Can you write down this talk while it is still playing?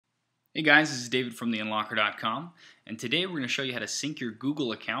Hey guys, this is David from theunlocker.com, and today we're going to show you how to sync your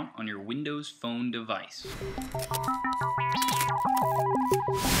Google account on your Windows Phone device.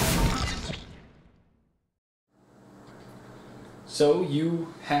 So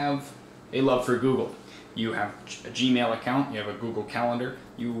you have a love for Google. You have a Gmail account, you have a Google Calendar,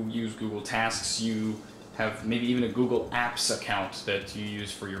 you use Google Tasks, you have maybe even a Google Apps account that you use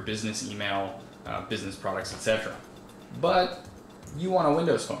for your business email, business products, etc. But you want a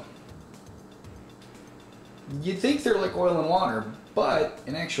Windows Phone. You'd think they're like oil and water, but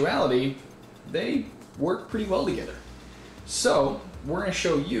in actuality, they work pretty well together. So we're going to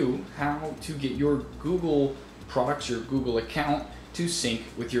show you how to get your Google products, your Google account, to sync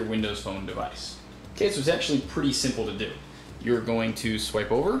with your Windows Phone device. Okay, so it's actually pretty simple to do. You're going to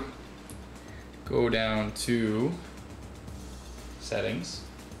swipe over, go down to Settings,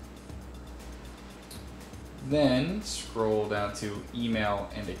 then scroll down to Email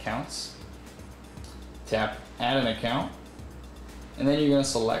and Accounts. Tap Add an Account, and then you're going to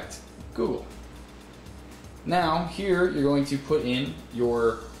select Google. Now here you're going to put in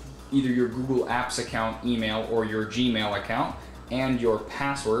either your Google Apps account email or your Gmail account and your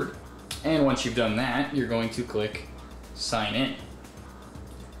password, and once you've done that you're going to click Sign In.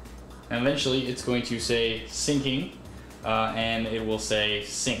 And eventually it's going to say syncing and it will say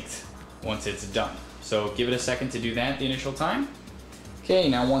synced once it's done. So give it a second to do that the initial time. Okay,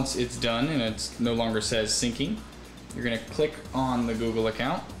 now once it's done and it no longer says syncing, you're going to click on the Google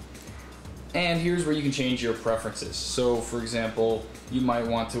account, and here's where you can change your preferences. So for example, you might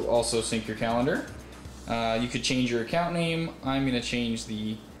want to also sync your calendar. You could change your account name. I'm going to change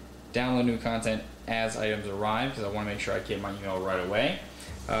the download new content as items arrive because I want to make sure I get my email right away.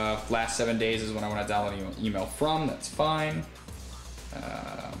 Last 7 days is when I want to download an email from, that's fine.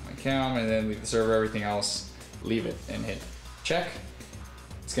 My account, and then leave the server, everything else, leave it and hit check.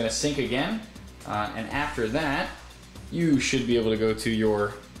 It's going to sync again, and after that you should be able to go to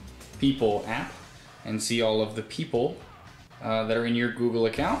your People app and see all of the people that are in your Google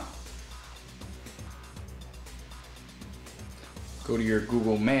account. Go to your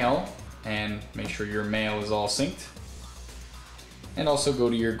Google Mail and make sure your mail is all synced, and also go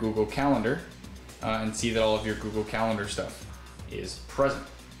to your Google Calendar and see that all of your Google Calendar stuff is present.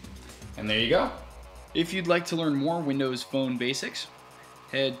 And there you go. If you'd like to learn more Windows Phone basics,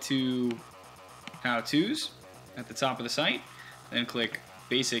 head to How-Tos at the top of the site, then click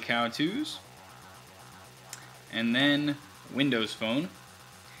Basic How-Tos, and then Windows Phone,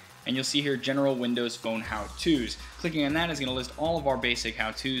 and you'll see here General Windows Phone How-Tos. Clicking on that is going to list all of our basic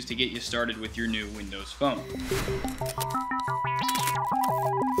how-tos to get you started with your new Windows Phone.